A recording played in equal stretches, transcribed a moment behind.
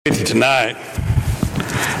With you tonight.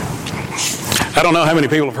 I don't know how many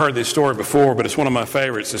people have heard this story before, but it's one of my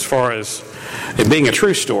favorites as far as it being a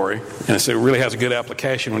true story, and it really has a good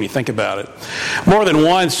application when you think about it. More than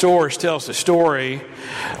one source tells the story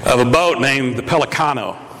of a boat named the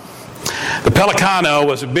Pelicano. The Pelicano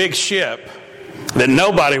was a big ship that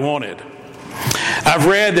nobody wanted. I've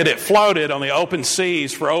read that it floated on the open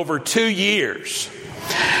seas for over 2 years.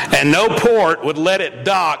 And no port would let it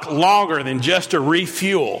dock longer than just to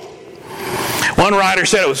refuel. One writer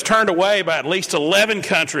said it was turned away by at least 11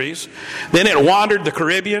 countries. Then it wandered the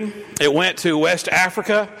Caribbean. It went to West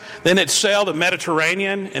Africa. Then it sailed the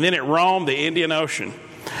Mediterranean. And then it roamed the Indian Ocean.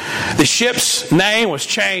 The ship's name was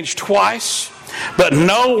changed twice, but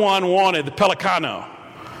no one wanted the Pelicano.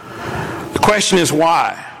 The question is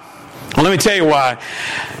why? Well, let me tell you why.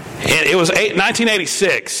 It was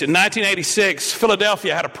 1986. In 1986,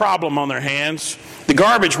 Philadelphia had a problem on their hands. The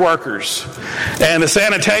garbage workers and the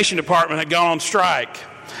sanitation department had gone on strike.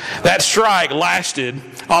 That strike lasted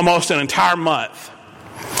almost an entire month.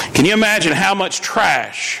 Can you imagine how much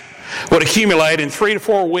trash would accumulate in 3 to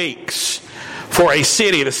 4 weeks for a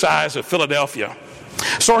city the size of Philadelphia?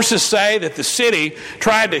 Sources say that the city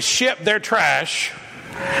tried to ship their trash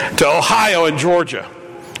to Ohio and Georgia,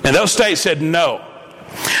 and those states said no.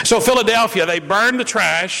 So Philadelphia, they burned the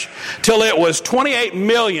trash till it was 28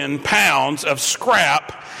 million pounds of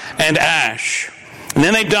scrap and ash. And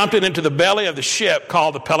then they dumped it into the belly of the ship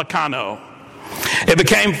called the Pelicano. It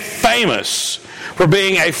became famous for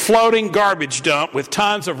being a floating garbage dump with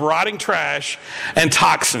tons of rotting trash and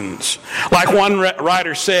toxins. Like one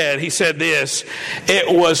writer said, he said this,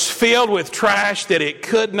 it was filled with trash that it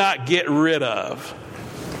could not get rid of.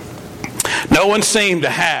 No one seemed to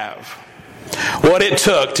have what it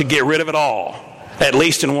took to get rid of it all, at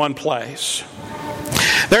least in one place.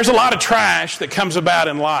 There's a lot of trash that comes about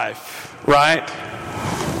in life, right?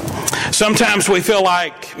 Sometimes we feel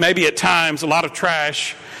like maybe at times a lot of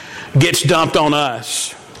trash gets dumped on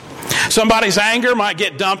us. Somebody's anger might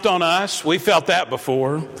get dumped on us. We felt that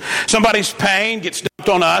before. Somebody's pain gets dumped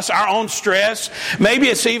on us. Our own stress. Maybe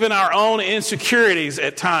it's even our own insecurities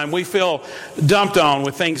at times. We feel dumped on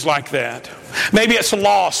with things like that. Maybe it's a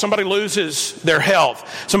loss. Somebody loses their health.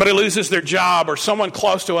 Somebody loses their job, or someone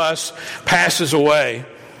close to us passes away.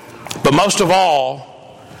 But most of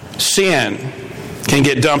all, sin can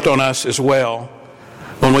get dumped on us as well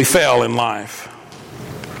when we fail in life.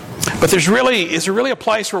 But is there really a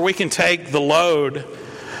place where we can take the load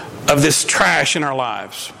of this trash in our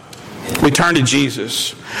lives? We turn to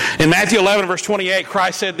Jesus. In Matthew 11, verse 28,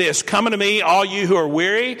 Christ said this, "Come unto me, all you who are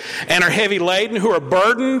weary and are heavy laden, who are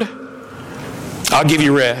burdened, I'll give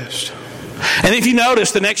you rest." And if you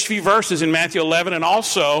notice the next few verses in Matthew 11 and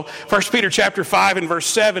also 1 Peter chapter 5 and verse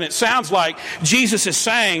 7, it sounds like Jesus is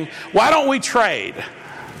saying, why don't we trade?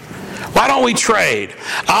 Why don't we trade?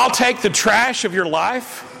 I'll take the trash of your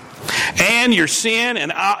life and your sin,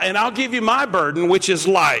 and I'll give you my burden, which is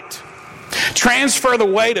light. Transfer the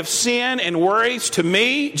weight of sin and worries to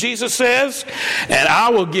me, Jesus says, and I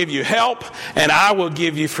will give you help, and I will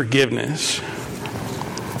give you forgiveness.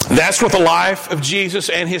 That's what the life of Jesus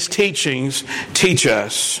and his teachings teach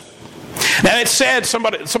us. Now it said,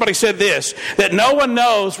 somebody said this, that no one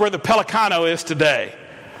knows where the Pelicano is today.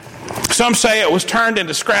 Some say it was turned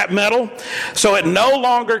into scrap metal, so it no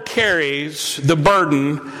longer carries the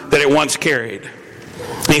burden that it once carried.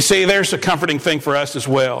 And you see, there's a comforting thing for us as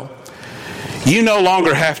well. You no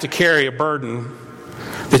longer have to carry a burden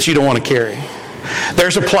that you don't want to carry.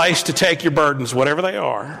 There's a place to take your burdens, whatever they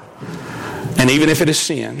are, and even if it is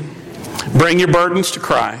sin. Bring your burdens to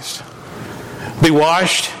Christ. Be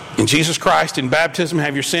washed in Jesus Christ in baptism.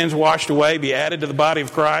 Have your sins washed away. Be added to the body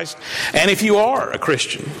of Christ. And if you are a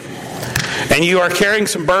Christian and you are carrying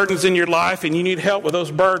some burdens in your life and you need help with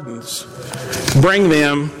those burdens, bring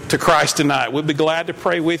them to Christ tonight. We'll be glad to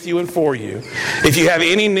pray with you and for you. If you have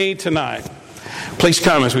any need tonight, please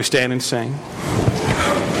come as we stand and sing.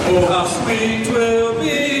 Oh, how sweet 'twill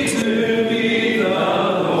be to